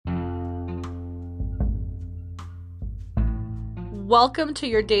Welcome to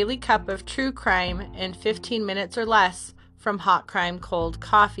your daily cup of true crime in 15 minutes or less from Hot Crime Cold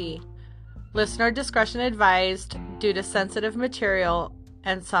Coffee. Listener discretion advised due to sensitive material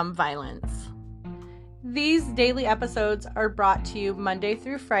and some violence. These daily episodes are brought to you Monday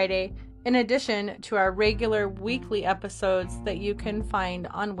through Friday, in addition to our regular weekly episodes that you can find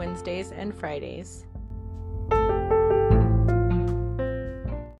on Wednesdays and Fridays.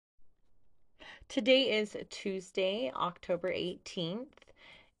 Today is Tuesday, October 18th,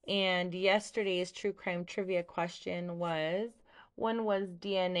 and yesterday's true crime trivia question was, when was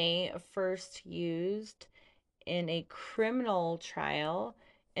DNA first used in a criminal trial?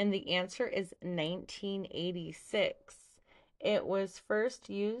 And the answer is 1986. It was first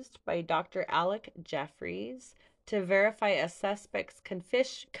used by Dr. Alec Jeffries to verify a suspect's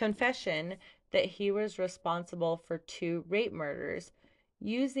confession that he was responsible for 2 rape murders.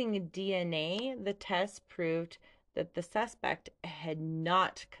 Using DNA, the test proved that the suspect had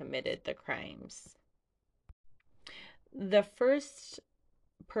not committed the crimes. The first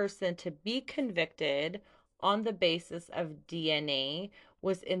person to be convicted on the basis of DNA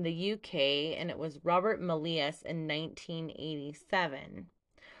was in the UK, and it was Robert Milius in 1987.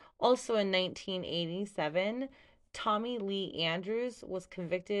 Also in 1987, Tommy Lee Andrews was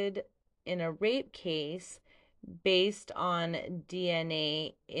convicted in a rape case based on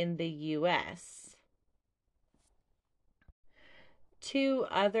DNA in the US. 2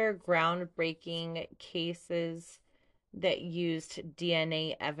 other groundbreaking cases that used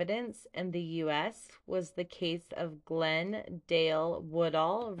DNA evidence in the US was the case of Glenn Dale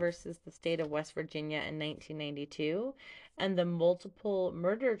Woodall versus the state of West Virginia in 1992, and the multiple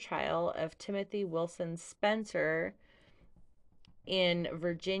murder trial of Timothy Wilson Spencer in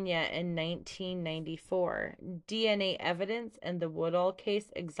Virginia in 1994. DNA evidence in the Woodall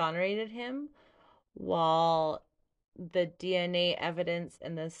case exonerated him, while the DNA evidence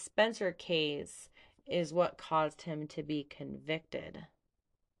in the Spencer case is what caused him to be convicted.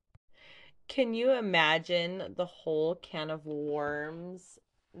 Can you imagine the whole can of worms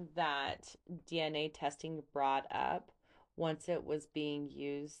that DNA testing brought up once it was being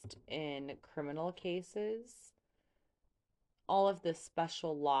used in criminal cases? All of the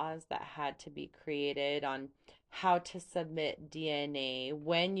special laws that had to be created on how to submit DNA,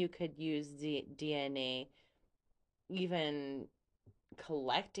 when you could use DNA, even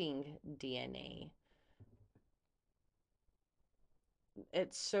collecting DNA.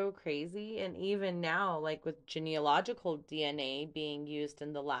 It's so crazy. And even now, like with genealogical DNA being used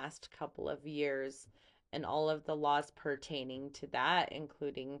in the last couple of years, and all of the laws pertaining to that,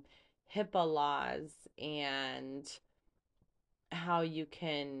 including HIPAA laws and how you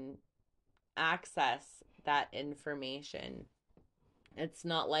can access that information. It's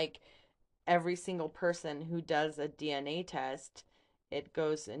not like every single person who does a DNA test, it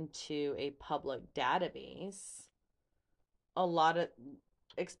goes into a public database. A lot of,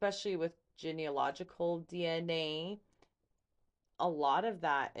 especially with genealogical DNA, a lot of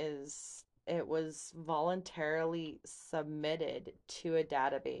that is, it was voluntarily submitted to a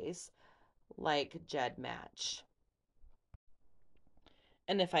database like GEDmatch.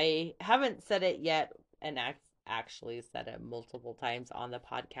 And if I haven't said it yet, and actually said it multiple times on the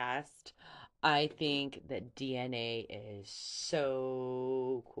podcast, I think that DNA is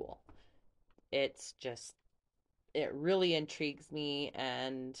so cool. It's just, it really intrigues me,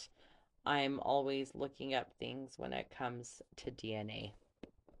 and I'm always looking up things when it comes to DNA.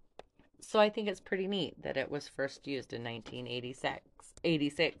 So I think it's pretty neat that it was first used in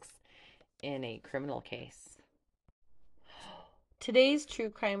 1986 in a criminal case. Today's true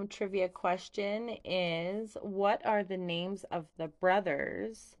crime trivia question is, what are the names of the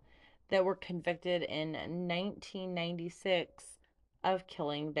brothers that were convicted in 1996 of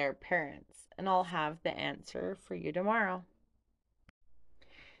killing their parents? And I'll have the answer for you tomorrow.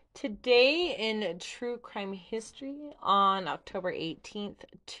 Today in true crime history, on October 18th,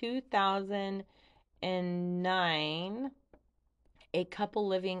 2009, a couple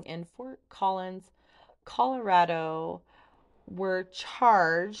living in Fort Collins, Colorado, were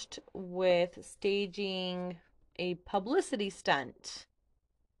charged with staging a publicity stunt.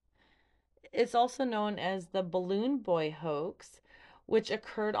 It's also known as the Balloon Boy hoax, which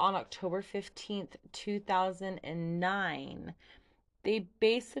occurred on October 15th, 2009. They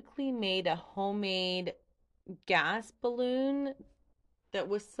basically made a homemade gas balloon that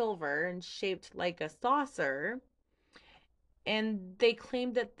was silver and shaped like a saucer, and they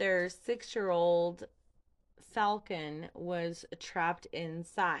claimed that their 6-year-old Falcon was trapped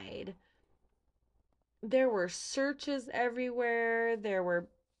inside. There were searches everywhere. There were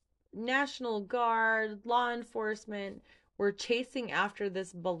National Guard, law enforcement were chasing after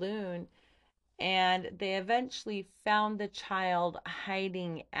this balloon, and they eventually found the child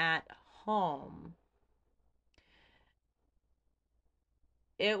hiding at home.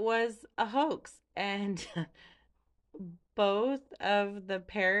 It was a hoax, and both of the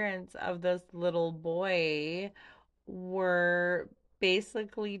parents of this little boy were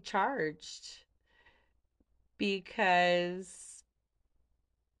basically charged because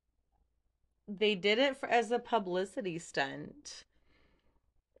they did it as a publicity stunt.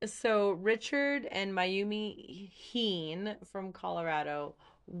 So Richard and Mayumi Heen from Colorado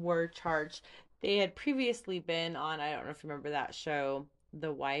were charged. They had previously been on, I don't know if you remember that show,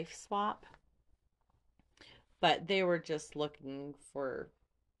 The Wife Swap, but they were just looking for,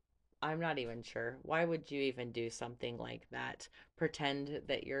 I'm not even sure. Why would you even do something like that? Pretend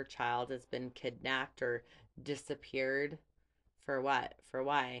that your child has been kidnapped or disappeared? For what? For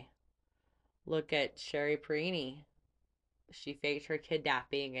why? Look at Sherry Perini. She faked her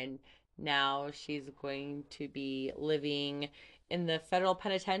kidnapping, and now she's going to be living in the federal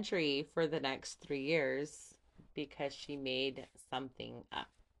penitentiary for the next 3 years because she made something up.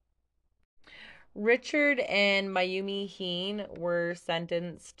 Richard and Mayumi Heen were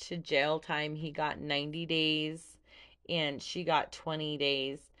sentenced to jail time. He got 90 days and she got 20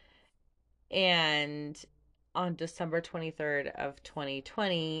 days. And on December 23rd of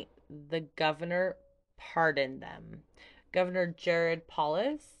 2020, the governor pardoned them. Governor Jared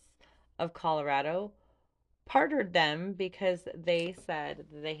Polis of Colorado pardoned them because they said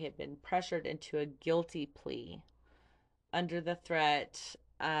they had been pressured into a guilty plea under the threat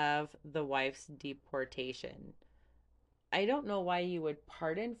of the wife's deportation. I don't know why you would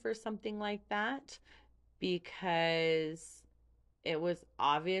pardon for something like that, because it was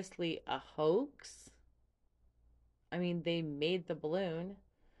obviously a hoax. I mean, they made the balloon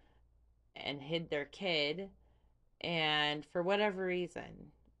and hid their kid, and for whatever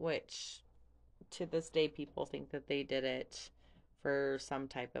reason, which to this day people think that they did it for some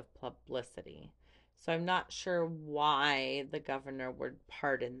type of publicity. So I'm not sure why the governor would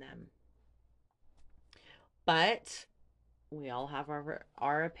pardon them. But we all have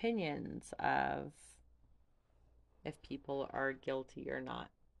our opinions of if people are guilty or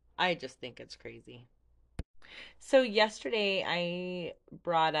not. I just think it's crazy. So yesterday I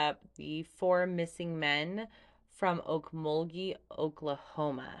brought up the 4 missing men from Okmulgee,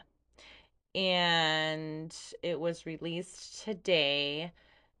 Oklahoma. And it was released today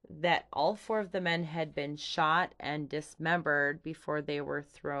that all 4 of the men had been shot and dismembered before they were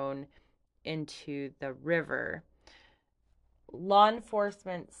thrown into the river. Law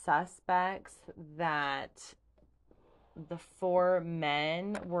enforcement suspects that the 4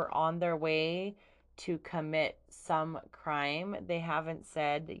 men were on their way to commit some crime. They haven't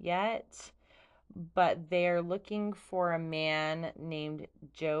said yet, but they're looking for a man named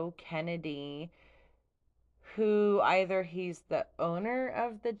Joe Kennedy, who either he's the owner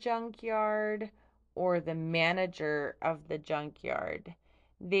of the junkyard or the manager of the junkyard.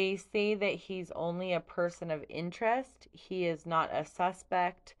 They say that he's only a person of interest. He is not a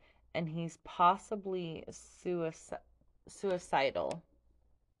suspect, and he's possibly suicidal.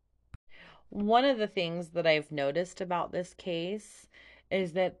 One of the things that I've noticed about this case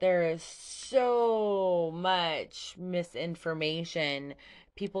is that there is so much misinformation,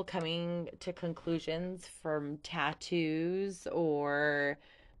 people coming to conclusions from tattoos or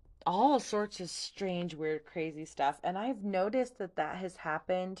all sorts of strange, weird, crazy stuff. And I've noticed that that has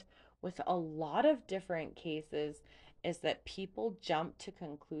happened with a lot of different cases, is that people jump to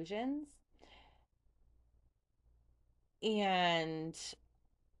conclusions. And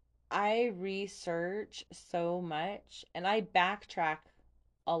I research so much and I backtrack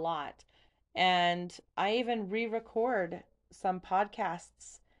a lot. And I even re record some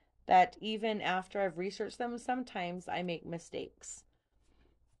podcasts that, even after I've researched them, sometimes I make mistakes.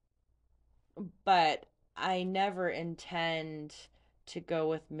 But I never intend to go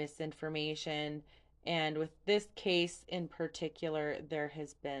with misinformation. And with this case in particular, there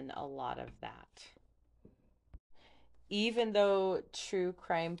has been a lot of that. Even though true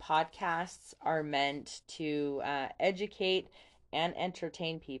crime podcasts are meant to educate and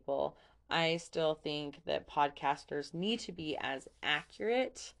entertain people, I still think that podcasters need to be as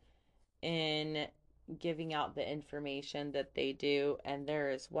accurate in giving out the information that they do. And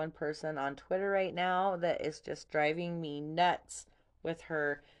there is one person on Twitter right now that is just driving me nuts with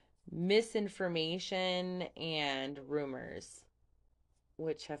her misinformation and rumors,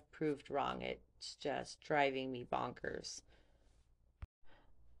 which have proved wrong. It's just driving me bonkers.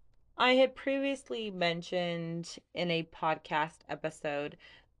 I had previously mentioned in a podcast episode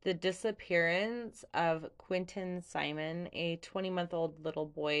the disappearance of Quinton Simon, a 20-month-old little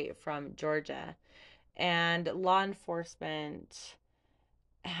boy from Georgia. And law enforcement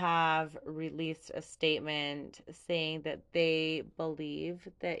have released a statement saying that they believe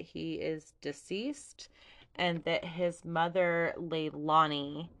that he is deceased and that his mother,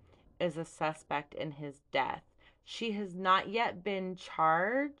 Leilani, is a suspect in his death. She has not yet been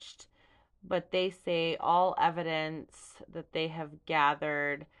charged, but they say all evidence that they have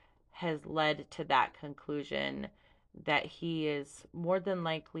gathered has led to that conclusion that he is more than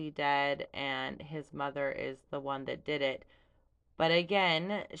likely dead and his mother is the one that did it. But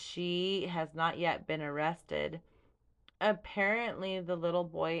again, she has not yet been arrested. Apparently, the little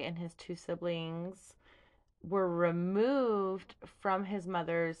boy and his two siblings were removed from his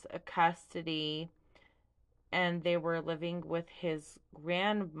mother's custody and they were living with his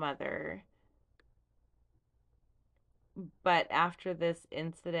grandmother. But after this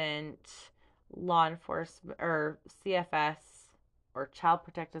incident, law enforcement or CFS or Child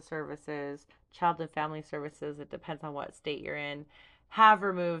Protective Services, Child and Family Services, it depends on what state you're in, have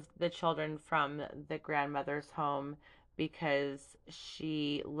removed the children from the grandmother's home because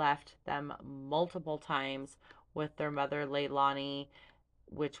she left them multiple times with their mother, Leilani,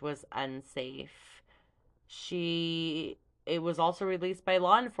 which was unsafe. It was also released by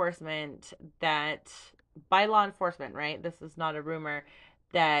law enforcement that, by law enforcement, right? This is not a rumor,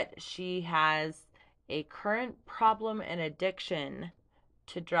 that she has a current problem and addiction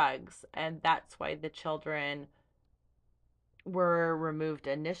to drugs, and that's why the children were removed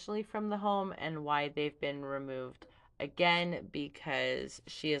initially from the home and why they've been removed again because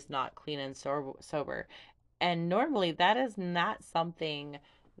she is not clean and sober. And normally that is not something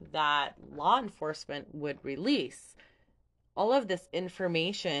that law enforcement would release. All of this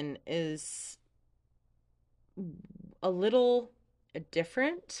information is a little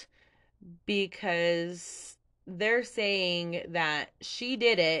different because they're saying that she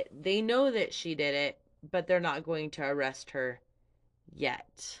did it. They know that she did it, but they're not going to arrest her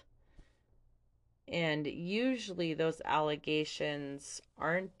yet. And usually those allegations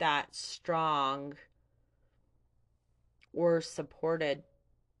aren't that strong or supported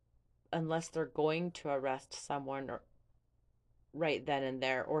unless they're going to arrest someone or right then and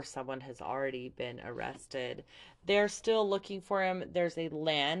there, or someone has already been arrested. They're still looking for him. There's a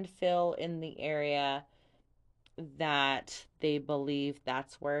landfill in the area that they believe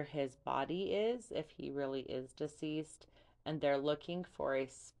that's where his body is, if he really is deceased, and they're looking for a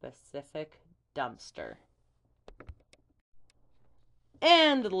specific dumpster.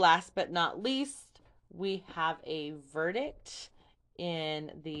 And last but not least, we have a verdict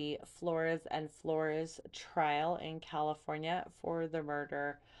in the Flores and Flores trial in California for the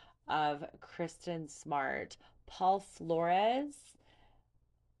murder of Kristen Smart. Paul Flores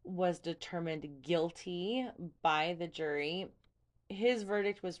was determined guilty by the jury. His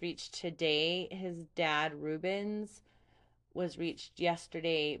verdict was reached today. His dad, Rubens, was reached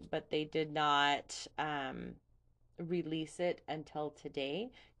yesterday, but they did not release it until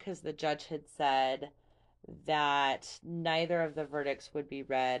today because the judge had said that neither of the verdicts would be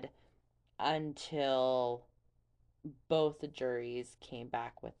read until both the juries came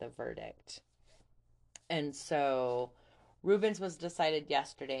back with the verdict. And so Rubens was decided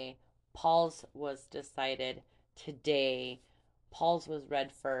yesterday. Paul's was decided today. Paul's was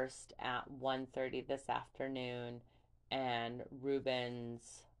read first at 1:30 this afternoon, and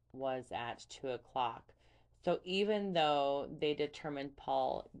Rubens was at 2 o'clock. So even though they determined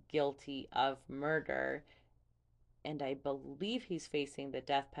Paul guilty of murder, and I believe he's facing the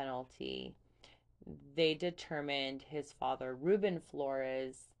death penalty, they determined his father, Ruben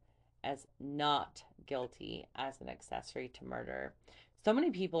Flores, as not guilty as an accessory to murder. So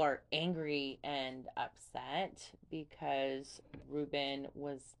many people are angry and upset because Ruben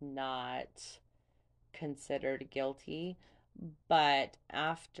was not considered guilty. But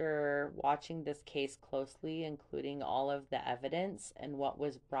after watching this case closely, including all of the evidence and what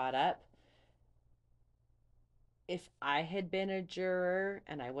was brought up, if I had been a juror,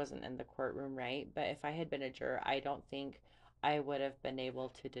 and I wasn't in the courtroom, right? But if I had been a juror, I don't think I would have been able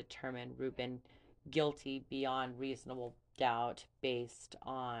to determine Ruben guilty beyond reasonable doubt based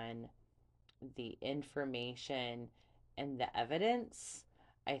on the information and the evidence.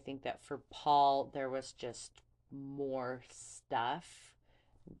 I think that for Paul, there was just more stuff.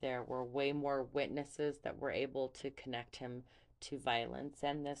 There were way more witnesses that were able to connect him to violence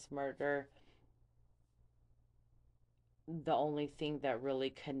and this murder. The only thing that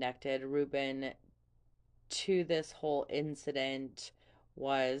really connected Ruben to this whole incident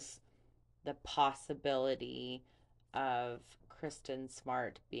was the possibility of Kristen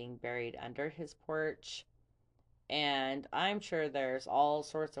Smart being buried under his porch. And I'm sure there's all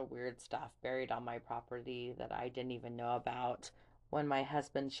sorts of weird stuff buried on my property that I didn't even know about. When my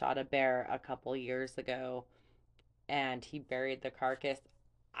husband shot a bear a couple years ago and he buried the carcass,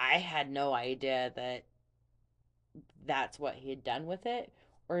 I had no idea that that's what he had done with it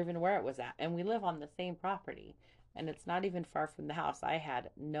or even where it was at. And we live on the same property and it's not even far from the house. I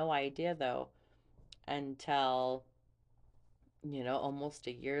had no idea though until, almost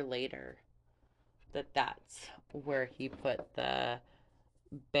a year later that that's where he put the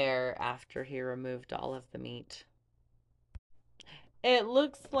bear after he removed all of the meat. It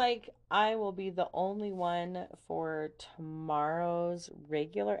looks like I will be the only one for tomorrow's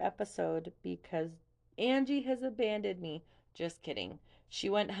regular episode because Angie has abandoned me. Just kidding. She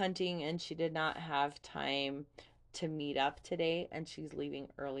went hunting and she did not have time to meet up today, and she's leaving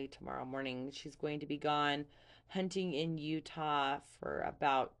early tomorrow morning. She's going to be gone hunting in Utah for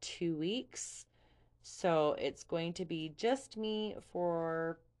about 2 weeks. So it's going to be just me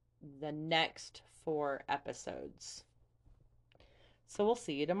for the next 4 episodes. So we'll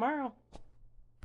see you tomorrow.